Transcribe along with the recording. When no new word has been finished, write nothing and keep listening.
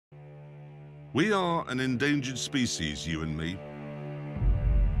We are an endangered species, you and me.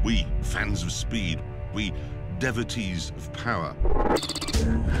 We, fans of speed. We, devotees of power.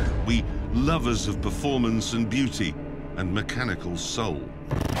 We, lovers of performance and beauty and mechanical soul.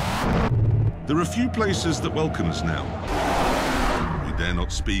 There are few places that welcome us now. We dare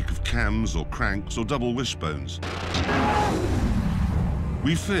not speak of cams or cranks or double wishbones.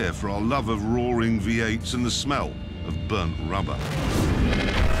 We fear for our love of roaring V8s and the smell of burnt rubber.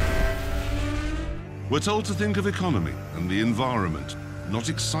 We're told to think of economy and the environment, not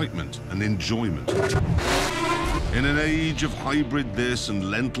excitement and enjoyment. In an age of hybrid this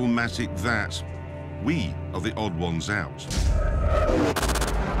and lentil-matic that, we are the odd ones out.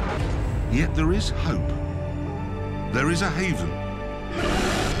 Yet there is hope. There is a haven.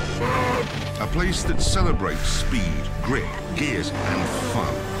 A place that celebrates speed, grip, gears and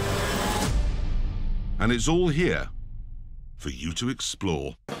fun. And it's all here for you to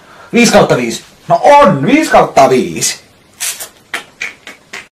explore. 5/5. No on, 5/5.